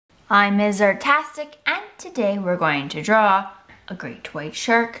I'm Ms. Artastic, and today we're going to draw a great white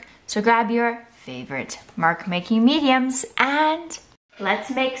shark. So grab your favorite mark making mediums and let's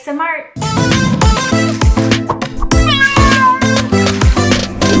make some art.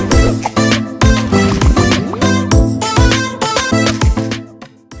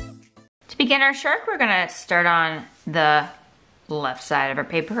 To begin our shark, we're gonna start on the left side of our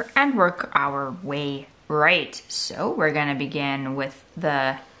paper and work our way right. So we're gonna begin with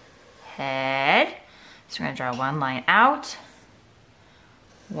the head. So we're gonna draw one line out,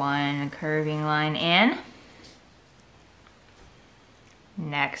 one curving line in.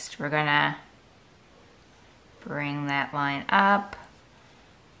 Next, we're gonna bring that line up,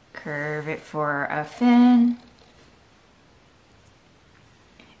 curve it for a fin,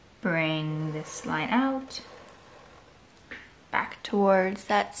 bring this line out, back towards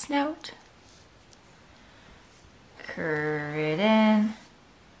that snout, curve it in.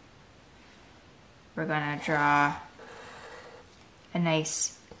 We're gonna draw a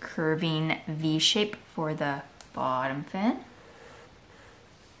nice curving V shape for the bottom fin.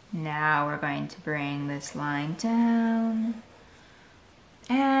 Now we're going to bring this line down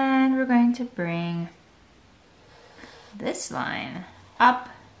and we're going to bring this line up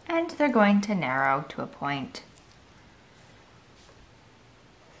and they're going to narrow to a point.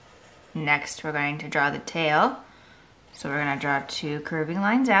 Next, we're going to draw the tail. So we're gonna draw two curving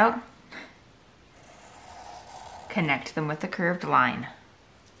lines out, connect them with the curved line.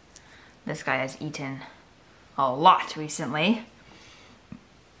 This guy has eaten a lot recently.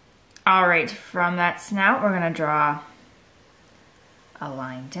 All right, from that snout, we're gonna draw a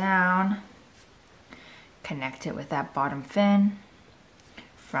line down, connect it with that bottom fin.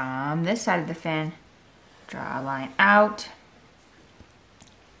 From this side of the fin, draw a line out,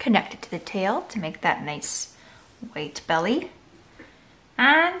 connect it to the tail to make that nice white belly.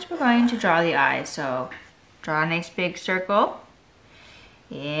 And we're going to draw the eyes. So draw a nice big circle.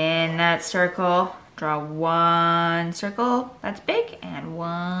 In that circle, draw one circle that's big and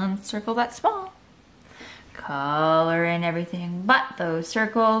one circle that's small. Color in everything but those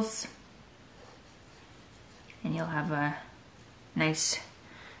circles. And you'll have a nice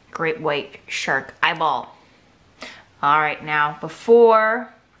great white shark eyeball. All right, now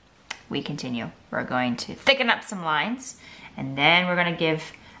before we continue, we're going to thicken up some lines and then we're gonna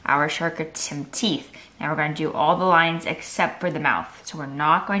give our shark some teeth. Now we're going to do all the lines except for the mouth. So we're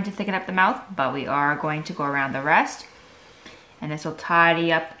not going to thicken up the mouth, but we are going to go around the rest. And this will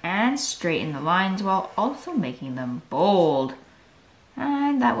tidy up and straighten the lines while also making them bold.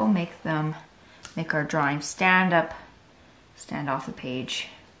 And that will make our drawing stand up, stand off the page,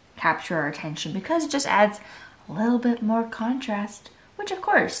 capture our attention because it just adds a little bit more contrast, which of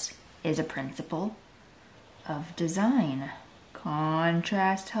course is a principle of design.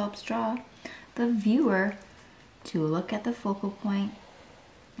 Contrast helps draw the viewer to look at the focal point,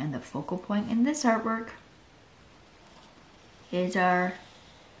 and the focal point in this artwork is our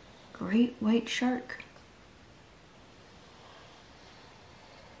great white shark.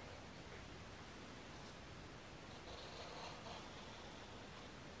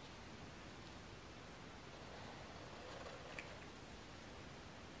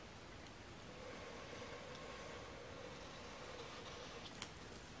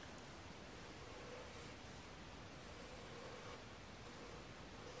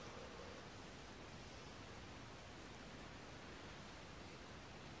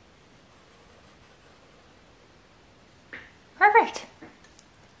 Perfect.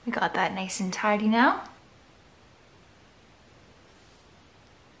 We got that nice and tidy now.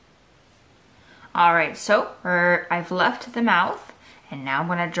 All right, so I've left the mouth and now I'm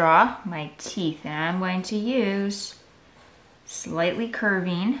gonna draw my teeth and I'm going to use slightly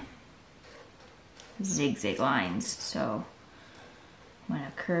curving zigzag lines. So I'm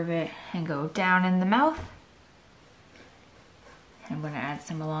gonna curve it and go down in the mouth. And I'm gonna add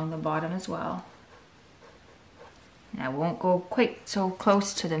some along the bottom as well. And I won't go quite so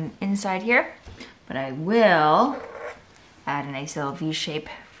close to the inside here, but I will add a nice little V shape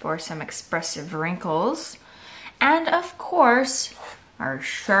for some expressive wrinkles. And of course, our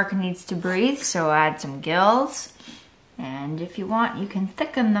shark needs to breathe, so add some gills. And if you want, you can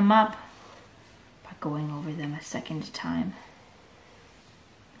thicken them up by going over them a second time.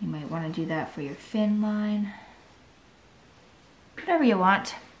 You might want to do that for your fin line. Whatever you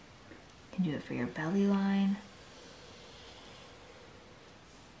want. You can do it for your belly line.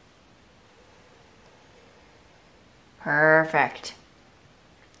 Perfect.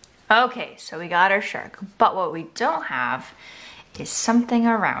 Okay, so we got our shark, but what we don't have is something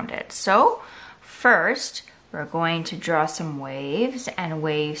around it. So first, we're going to draw some waves, and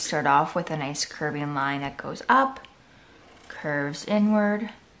waves start off with a nice curving line that goes up, curves inward,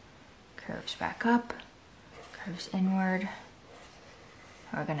 curves back up, curves inward.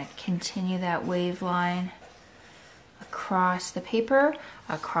 We're going to continue that wave line across the paper,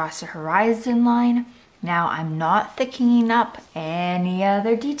 across the horizon line. Now I'm not thickening up any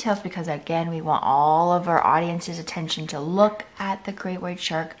other details because again, we want all of our audience's attention to look at the great white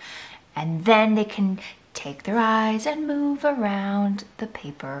shark, and then they can take their eyes and move around the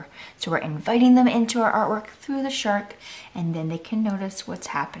paper. So we're inviting them into our artwork through the shark, and then they can notice what's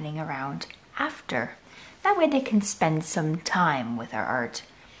happening around after. That way they can spend some time with our art.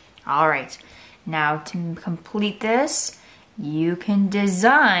 All right, now to complete this, you can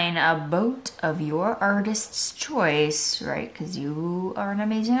design a boat of your artist's choice, right? Because you are an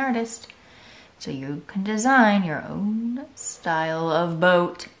amazing artist. So you can design your own style of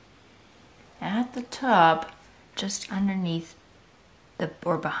boat at the top, just underneath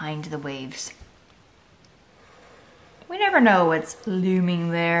or behind the waves. We never know what's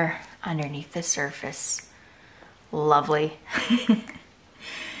looming there underneath the surface. Lovely.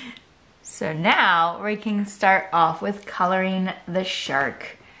 So now we can start off with coloring the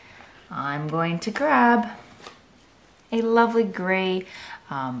shark. I'm going to grab a lovely gray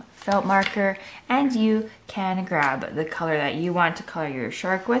felt marker, and you can grab the color that you want to color your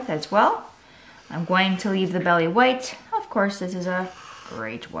shark with as well. I'm going to leave the belly white. Of course, this is a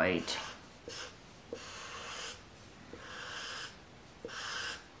great white.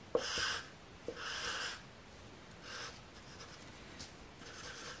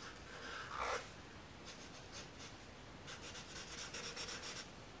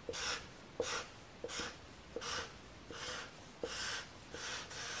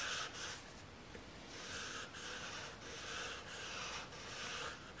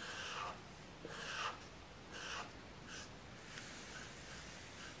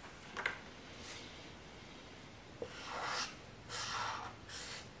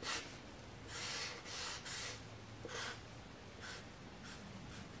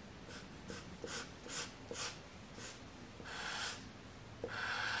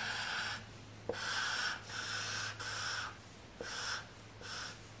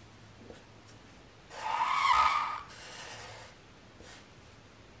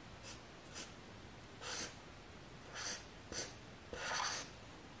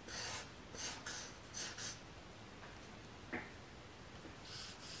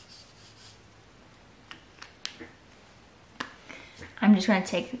 I'm just going to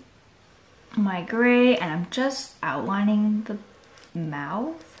take my gray and I'm just outlining the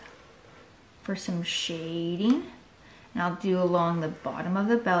mouth for some shading. And I'll do along the bottom of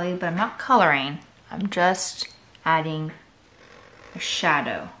the belly, but I'm not coloring. I'm just adding a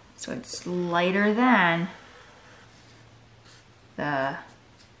shadow. So it's lighter than the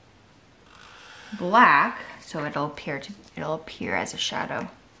black, so it'll appear as a shadow.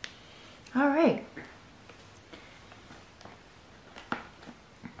 All right.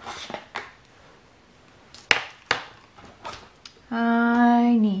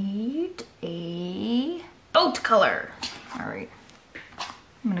 I need a boat color. All right,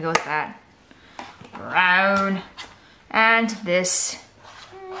 I'm gonna go with that. Brown, and this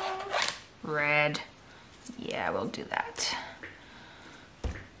red. Yeah, we'll do that.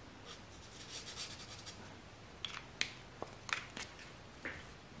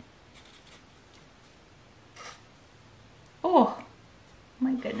 Oh,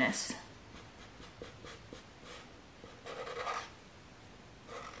 my goodness.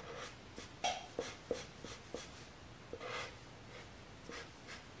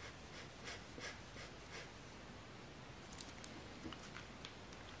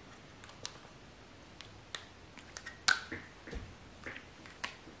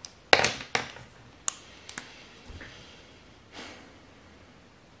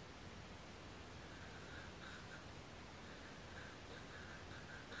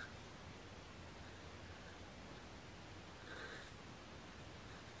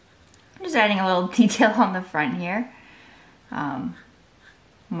 I'm just adding a little detail on the front here. I'm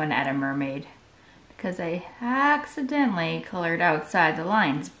gonna add a mermaid because I accidentally colored outside the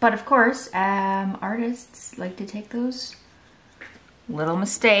lines. But of course, artists like to take those little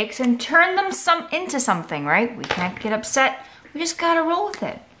mistakes and turn them into something, right? We can't get upset. We just gotta roll with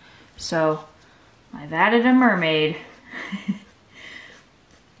it. So I've added a mermaid.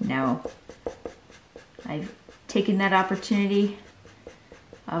 Now I've taken that opportunity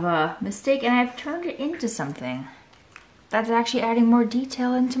of a mistake and I've turned it into something that's actually adding more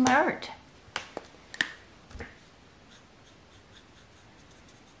detail into my art.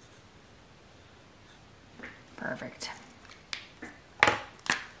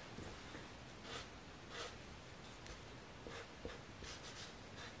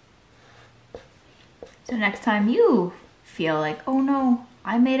 The next time you feel like, oh no,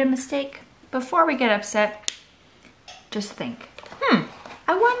 I made a mistake, before we get upset, just think, I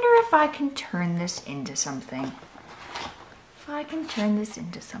wonder if I can turn this into something. If I can turn this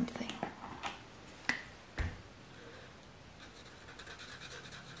into something.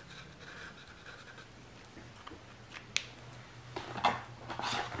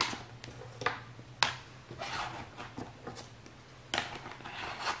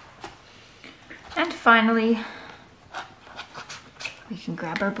 And finally, we can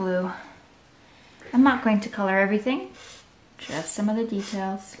grab our blue. I'm not going to color everything, just some of the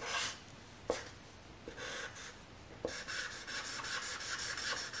details.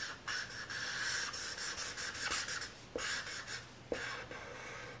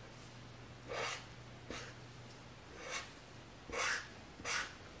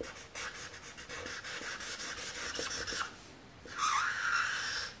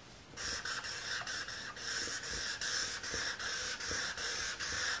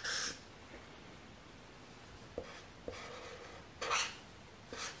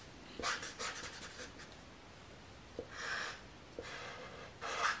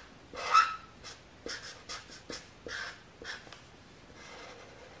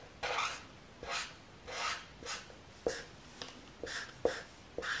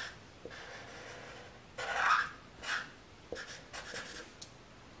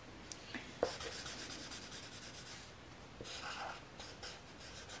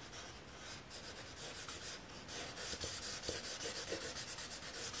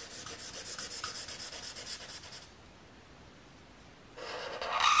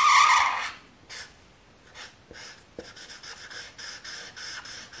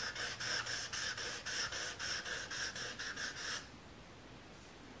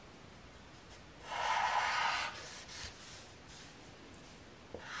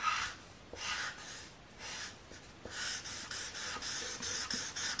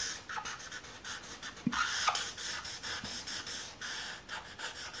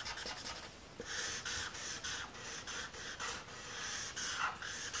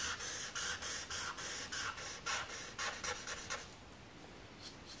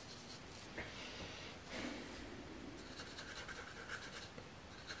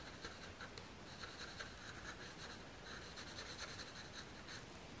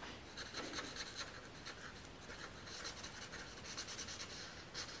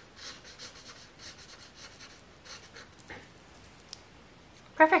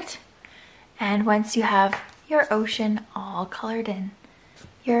 Perfect. And once you have your ocean all colored in,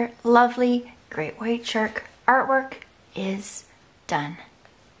 your lovely great white shark artwork is done.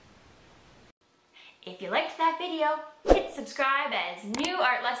 If you liked that video, hit subscribe as new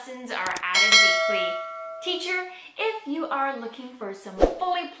art lessons are added weekly. Teacher, if you are looking for some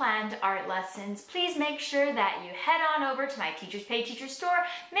fully planned art lessons, please make sure that you head on over to my Teachers Pay Teacher store,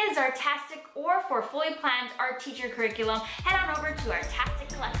 Ms. Artastic, or for fully planned art teacher curriculum, head on over to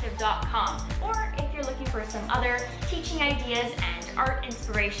artasticcollective.com. Or if you're looking for some other teaching ideas and art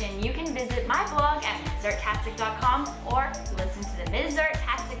inspiration, you can visit my blog at msartastic.com or listen to the Ms.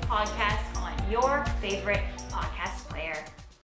 Artastic podcast on your favorite podcast player.